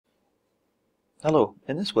Hello,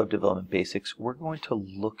 in this web development basics we're going to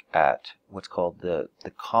look at what's called the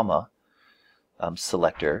comma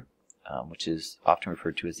selector, which is often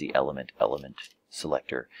referred to as the element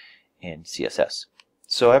selector in CSS.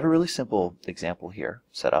 So I have a really simple example here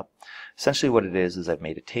set up. Essentially what it is I've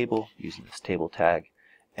made a table using this table tag,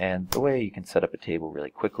 and the way you can set up a table really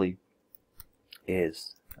quickly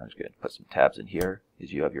is, I'm just going to put some tabs in here,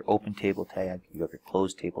 is you have your open table tag, you have your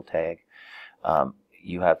closed table tag,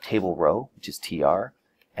 you have table row, which is TR,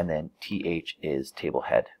 and then TH is table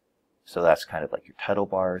head. So that's kind of like your title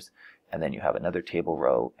bars, and then you have another table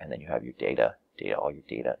row, and then you have your data, all your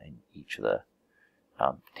data in each of the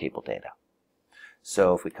table data.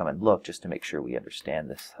 So if we come and look, just to make sure we understand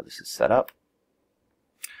this, how this is set up,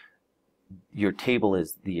 your table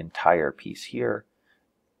is the entire piece here.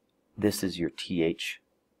 This is your TH,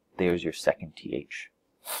 there's your second TH.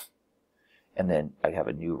 And then I have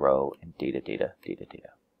a new row and data.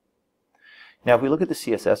 Now if we look at the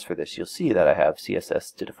CSS for this, you'll see that I have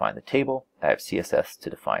CSS to define the table, I have CSS to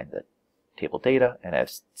define the table data, and I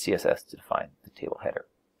have CSS to define the table header.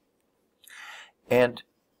 And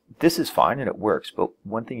this is fine and it works, but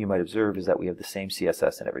one thing you might observe is that we have the same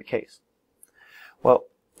CSS in every case. Well,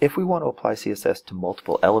 if we want to apply CSS to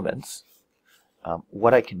multiple elements,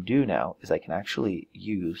 what I can do now is I can actually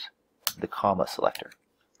use the comma selector.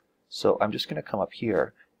 So I'm just going to come up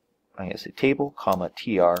here, I'm going to say table, comma,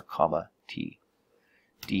 tr, comma,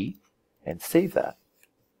 td, and save that.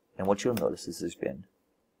 And what you'll notice is there's been,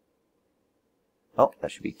 oh, that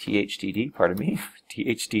should be thtd, pardon me,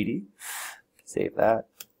 thtd. Save that.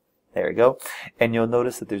 There we go. And you'll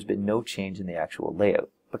notice that there's been no change in the actual layout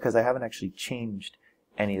because I haven't actually changed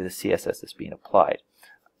any of the CSS that's being applied.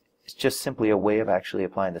 It's just simply a way of actually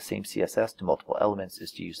applying the same CSS to multiple elements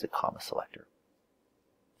is to use the comma selector.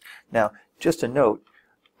 Now, just a note,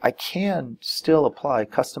 I can still apply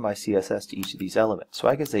customized CSS to each of these elements. So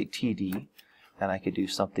I could say TD, and I could do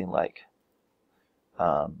something like,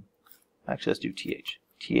 actually let's do TH.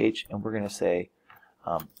 TH, and we're going to say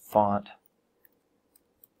font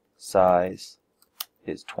size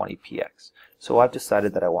is 20px. So I've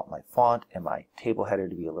decided that I want my font and my table header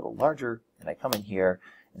to be a little larger, and I come in here,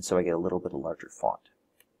 and so I get a little bit of larger font.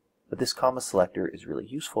 But this comma selector is really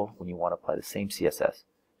useful when you want to apply the same CSS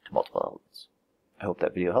to multiple elements. I hope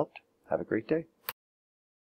that video helped. Have a great day.